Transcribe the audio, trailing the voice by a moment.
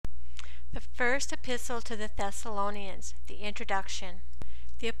The first epistle to the Thessalonians, the introduction.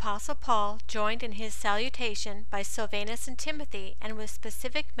 The Apostle Paul joined in his salutation by Silvanus and Timothy, and with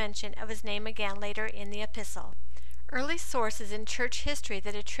specific mention of his name again later in the epistle. Early sources in church history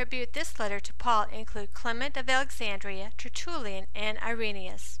that attribute this letter to Paul include Clement of Alexandria, Tertullian, and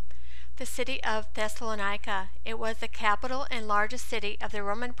Irenaeus. The city of Thessalonica. It was the capital and largest city of the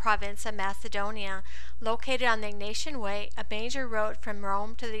Roman province of Macedonia, located on the Ignatian Way, a major road from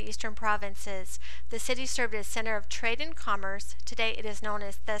Rome to the eastern provinces. The city served as center of trade and commerce. Today it is known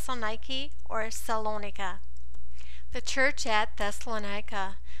as Thessaloniki or Salonika. The church at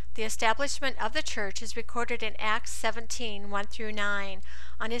Thessalonica. The establishment of the church is recorded in Acts 17, 1-9.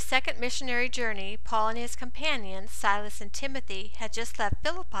 On his second missionary journey, Paul and his companions, Silas and Timothy, had just left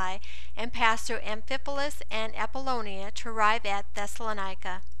Philippi and passed through Amphipolis and Apollonia to arrive at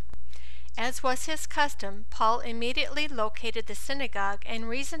Thessalonica. As was his custom, Paul immediately located the synagogue and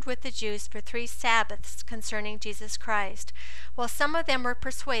reasoned with the Jews for 3 Sabbaths concerning Jesus Christ. While some of them were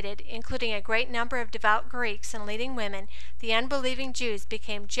persuaded, including a great number of devout Greeks and leading women, the unbelieving Jews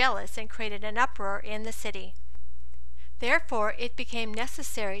became jealous and created an uproar in the city. Therefore, it became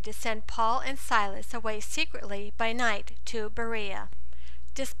necessary to send Paul and Silas away secretly by night to Berea.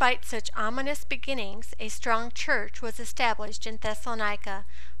 Despite such ominous beginnings, a strong church was established in Thessalonica,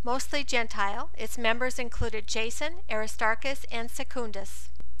 mostly Gentile. Its members included Jason, Aristarchus, and Secundus.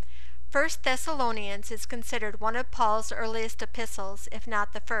 1 Thessalonians is considered one of Paul's earliest epistles, if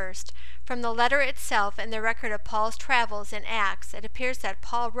not the first. From the letter itself and the record of Paul's travels in Acts, it appears that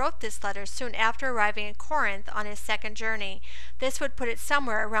Paul wrote this letter soon after arriving in Corinth on his second journey. This would put it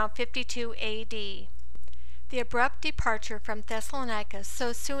somewhere around 52 A.D. The abrupt departure from Thessalonica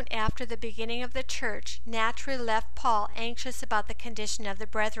so soon after the beginning of the church naturally left Paul anxious about the condition of the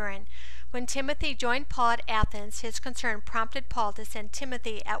brethren. When Timothy joined Paul at Athens, his concern prompted Paul to send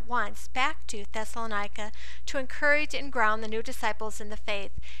Timothy at once back to Thessalonica to encourage and ground the new disciples in the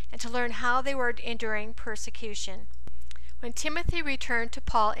faith, and to learn how they were enduring persecution. When Timothy returned to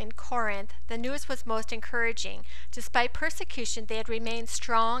Paul in Corinth, the news was most encouraging. Despite persecution, they had remained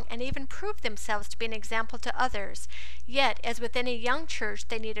strong and even proved themselves to be an example to others. Yet, as with any young church,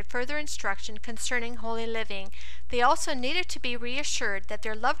 they needed further instruction concerning holy living. They also needed to be reassured that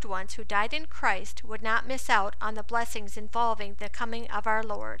their loved ones who died in Christ would not miss out on the blessings involving the coming of our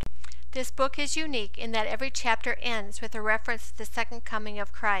Lord. This book is unique in that every chapter ends with a reference to the second coming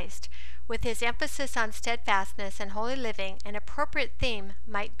of Christ. With his emphasis on steadfastness and holy living, an appropriate theme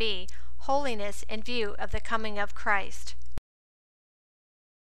might be holiness in view of the coming of Christ.